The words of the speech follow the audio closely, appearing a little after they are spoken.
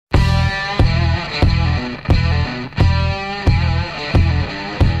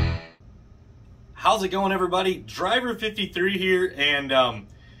How's it going, everybody? Driver 53 here, and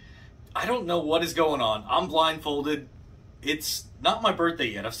I don't know what is going on. I'm blindfolded. It's not my birthday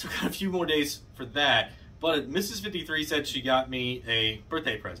yet. I've still got a few more days for that, but Mrs. 53 said she got me a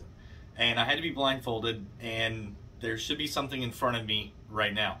birthday present, and I had to be blindfolded, and there should be something in front of me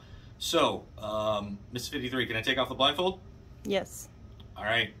right now. So, Mrs. 53, can I take off the blindfold? Yes. All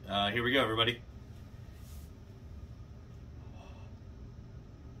right, here we go, everybody.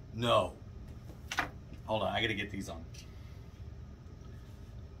 No. Hold on, I gotta get these on.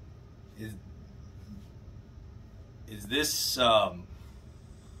 Is this,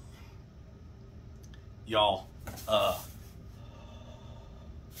 y'all,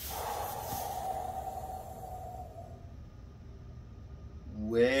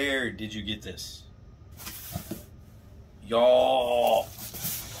 where did you get this? Y'all,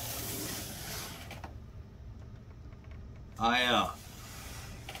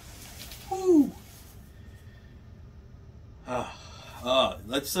 whoo.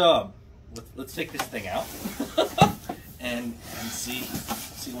 Let's take this thing out and see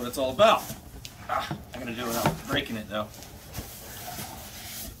what it's all about. I'm gonna do it without breaking it though.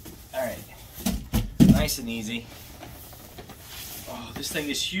 All right, nice and easy. Oh, this thing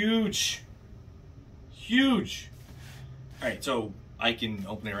is huge, huge. All right, so I can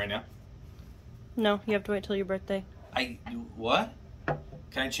open it right now. No, you have to wait till your birthday. What?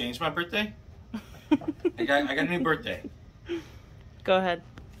 Can I change my birthday? I got a new birthday. Go ahead.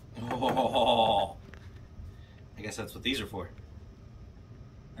 Oh, I guess that's what these are for.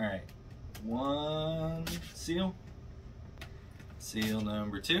 All right, one seal. Seal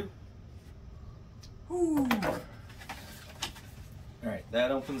number 2. Woo. All right,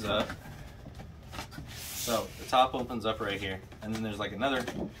 that opens up. So the top opens up right here, and then there's like another.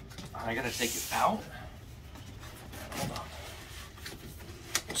 I gotta take it out. Hold on.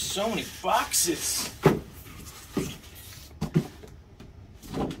 There's so many boxes.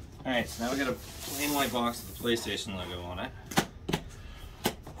 Alright, so now we got a plain white box with the PlayStation logo on it.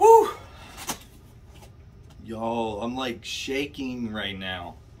 Whew! Yo, I'm like shaking right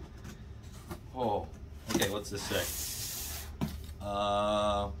now. Oh, okay, what's this say?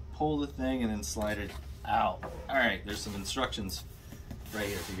 Pull the thing and then slide it out. Alright, there's some instructions right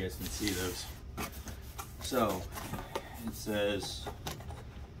here if you guys can see those. So, it says,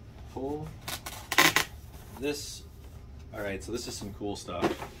 pull this. Alright, so this is some cool stuff.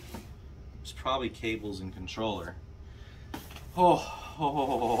 There's probably cables and controller. Oh,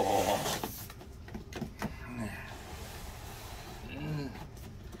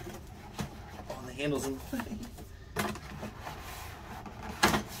 the handles in the way.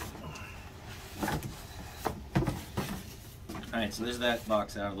 Alright, so there's that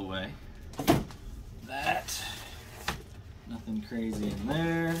box out of the way. That. Nothing crazy in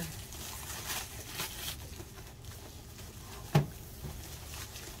there.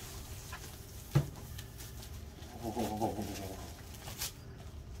 Oh,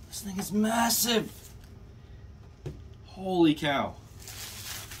 this thing is massive. Holy cow.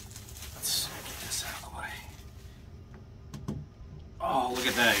 Let's get this out of the way. Oh, look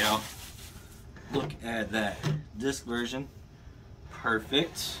at that, yo. Look at that. Disc version.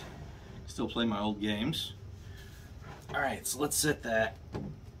 Perfect. Still play my old games. Alright, so let's set that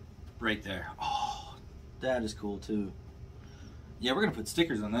right there. Oh, that is cool too. Yeah, we're gonna put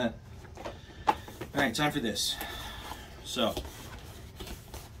stickers on that. Alright, time for this. So,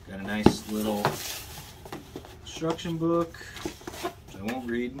 got a nice little instruction book, which I won't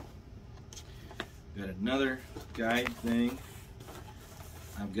read. Got another guide thing.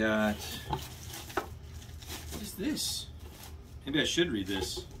 I've got, what is this? Maybe I should read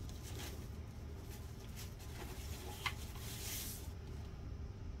this.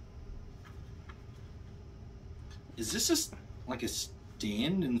 Is this just like a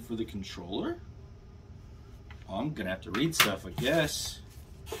stand in for the controller? Oh, I'm gonna have to read stuff, I guess.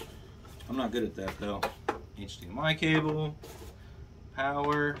 I'm not good at that though. HDMI cable,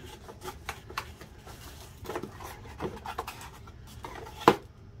 power.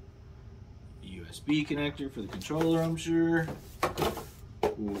 USB connector for the controller, I'm sure.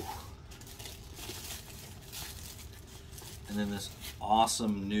 Ooh. And then this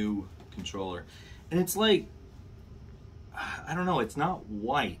awesome new controller. And it's like, I don't know, it's not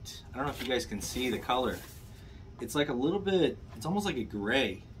white. I don't know if you guys can see the color. It's like a little bit, it's almost like a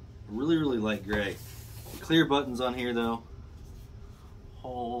gray. A really, really light gray. Clear buttons on here though.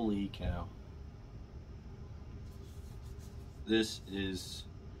 Holy cow. This is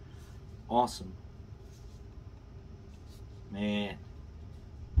awesome. Man.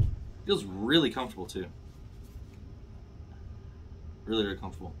 Feels really comfortable too. Really, really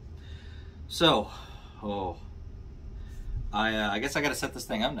comfortable. So, I guess I got to set this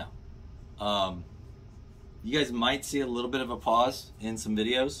thing up now. You guys might see a little bit of a pause in some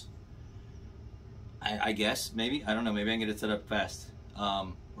videos. I guess, maybe. I don't know. Maybe I can get it set up fast. We're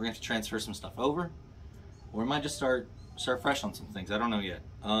going to have to transfer some stuff over. Or we might just start fresh on some things. I don't know yet.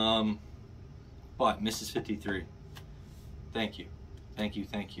 But Mrs53, thank you. Thank you,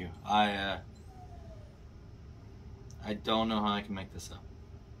 thank you. I don't know how I can make this up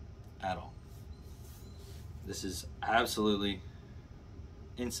at all. This is absolutely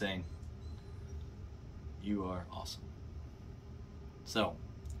insane. You are awesome. So,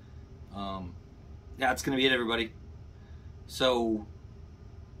 yeah, that's going to be it, everybody. So,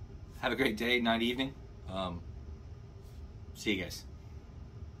 have a great day, night, evening. See you guys.